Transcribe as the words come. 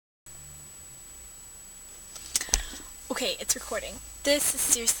Okay, it's recording. This is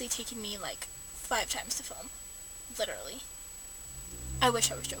seriously taking me like 5 times to film. Literally. I wish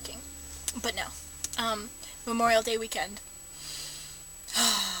I was joking. But no. Memorial Day weekend.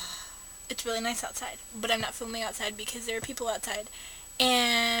 It's really nice outside. But I'm not filming outside because there are people outside.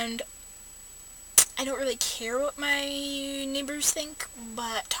 And I don't really care what my neighbors think,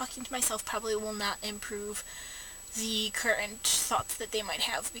 but talking to myself probably will not improve the current thoughts that they might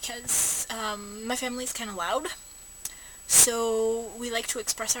have because my family's kind of loud. So we like to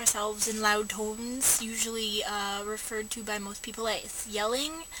express ourselves in loud tones, usually referred to by most people as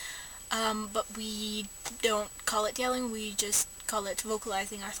yelling, but we don't call it yelling, we just call it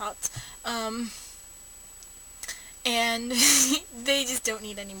vocalizing our thoughts. And they just don't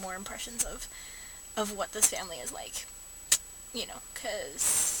need any more impressions of what this family is like, you know,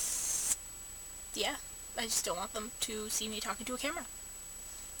 because, yeah, I just don't want them to see me talking to a camera.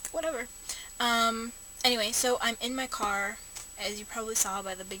 Whatever. Anyway, so I'm in my car, as you probably saw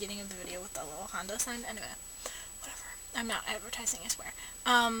by the beginning of the video with the little Honda sign. Anyway, whatever. I'm not advertising, I swear.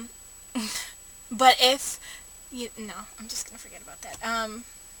 But if you, no, I'm just gonna forget about that.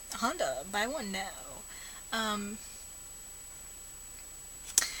 Honda, buy one now.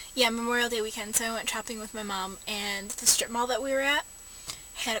 Yeah, Memorial Day weekend, so I went shopping with my mom, and the strip mall that we were at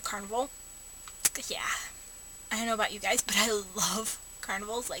had a carnival. Yeah, I don't know about you guys, but I love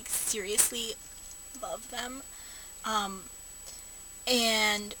carnivals, like, seriously love them.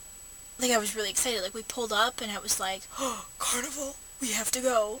 And, like, I was really excited. Like, we pulled up, and I was like, oh, carnival, we have to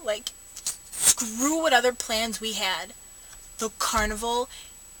go. Like, screw what other plans we had. The carnival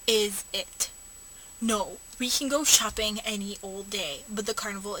is it. No, we can go shopping any old day, but the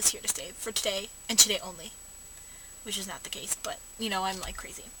carnival is here to stay for today, and today only. Which is not the case, but, you know, I'm, like,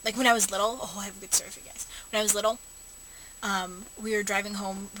 crazy. Like, when I was little, oh, I have a good story for you guys. When I was little, we were driving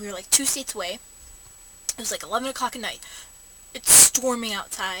home, we were, like, 2 states away. It was, like, 11 o'clock at night. It's storming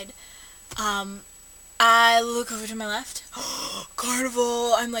outside. I look over to my left.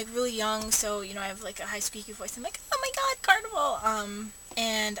 Carnival! I'm, like, really young, so, you know, I have, like, a high squeaky voice. I'm like, oh my god, carnival!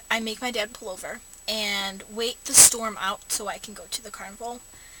 And I make my dad pull over and wait the storm out so I can go to the carnival.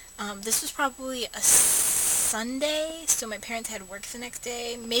 This was probably a Sunday, so my parents had work the next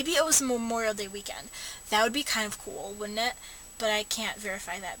day. Maybe it was Memorial Day weekend. That would be kind of cool, wouldn't it? But I can't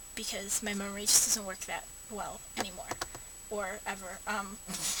verify that because my memory just doesn't work that well anymore. Or ever.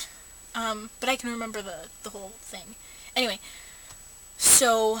 But I can remember the whole thing. Anyway,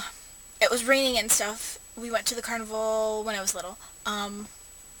 so it was raining and stuff. We went to the carnival when I was little. And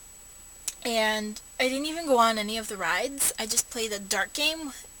I didn't even go on any of the rides. I just played a dart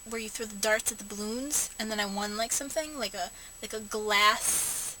game where you throw the darts at the balloons, and then I won like something, like a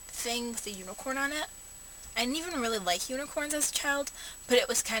glass thing with a unicorn on it. I didn't even really like unicorns as a child, but it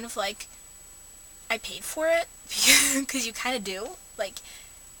was kind of like I paid for it because you kind of do. Like,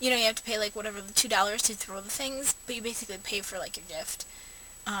 you know, you have to pay like whatever the $2 to throw the things, but you basically pay for like your gift.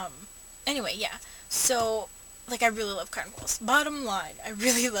 Anyway, yeah. So, like, I really love carnivals. Bottom line, I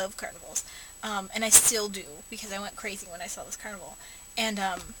really love carnivals. And I still do, because I went crazy when I saw this carnival. And,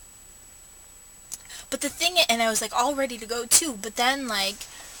 but the thing, and I was, like, all ready to go, too, but then, like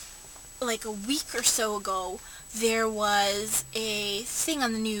a week or so ago, there was a thing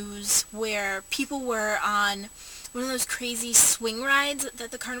on the news where people were on one of those crazy swing rides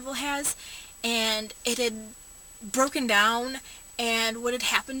that the carnival has, and it had broken down, and what had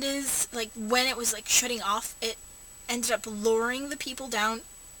happened is, like, when it was, like, shutting off, it ended up lowering the people down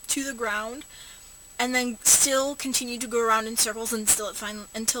to the ground, and then still continued to go around in circles until it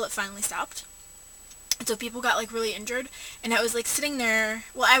finally stopped. And so people got, like, really injured, and I was, like, sitting there,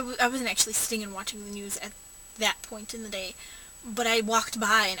 well, I wasn't actually sitting and watching the news at that point in the day, but I walked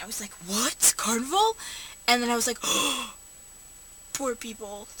by, and I was like, what? Carnival? And then I was like, oh, poor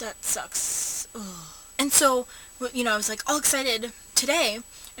people, that sucks. Ugh. And so, you know, I was, like, all excited today,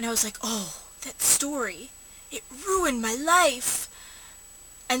 and I was like, oh, that story, it ruined my life.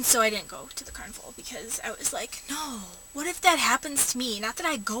 And so I didn't go to the carnival because I was like, no, what if that happens to me? Not that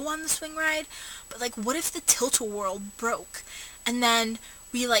I go on the swing ride, but, like, what if the tilt-a-whirl broke? And then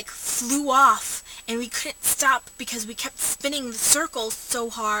we, like, flew off, and we couldn't stop because we kept spinning the circles so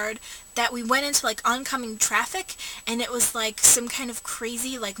hard that we went into, like, oncoming traffic, and it was, like, some kind of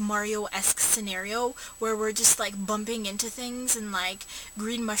crazy, like, Mario-esque scenario where we're just, like, bumping into things, and, like,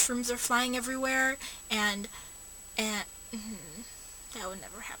 green mushrooms are flying everywhere, and that would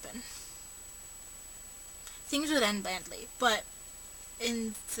never happen. Things would end badly, but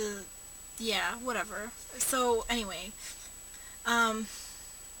yeah, whatever. So, anyway,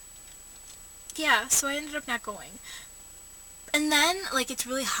 yeah, so I ended up not going. And then, like, it's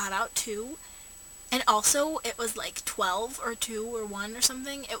really hot out, too, And also, it was like 12 or 2 or 1 or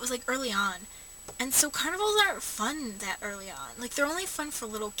something. It was like early on. And so carnivals aren't fun that early on. Like, they're only fun for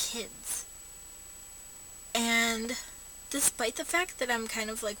little kids. And despite the fact that I'm kind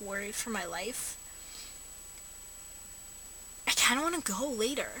of like worried for my life, I kind of want to go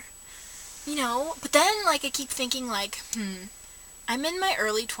later. You know? But then, like, I keep thinking, like, I'm in my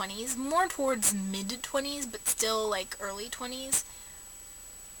early 20s, more towards mid-20s, but still, like, early 20s.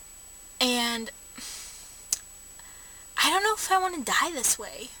 And I don't know if I want to die this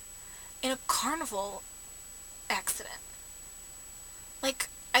way, in a carnival accident. Like,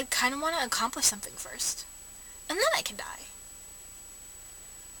 I kind of want to accomplish something first, and then I can die.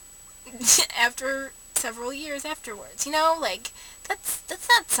 After several years afterwards, you know? Like, that's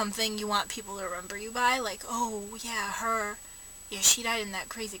not something you want people to remember you by. Like, oh, yeah, her. Yeah, she died in that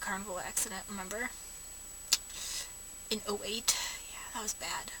crazy carnival accident, remember? In '08. Yeah, that was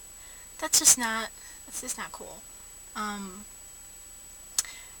bad. That's just not cool. Um,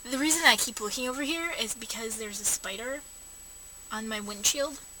 the reason I keep looking over here is because there's a spider on my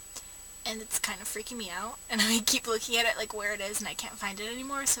windshield, and it's kind of freaking me out, and I keep looking at it, like, where it is, and I can't find it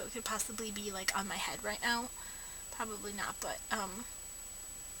anymore, so it could possibly be, like, on my head right now. Probably not, but,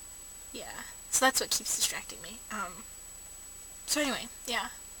 yeah. So that's what keeps distracting me. So anyway, yeah,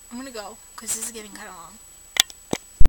 I'm gonna go, because this is getting kind of long.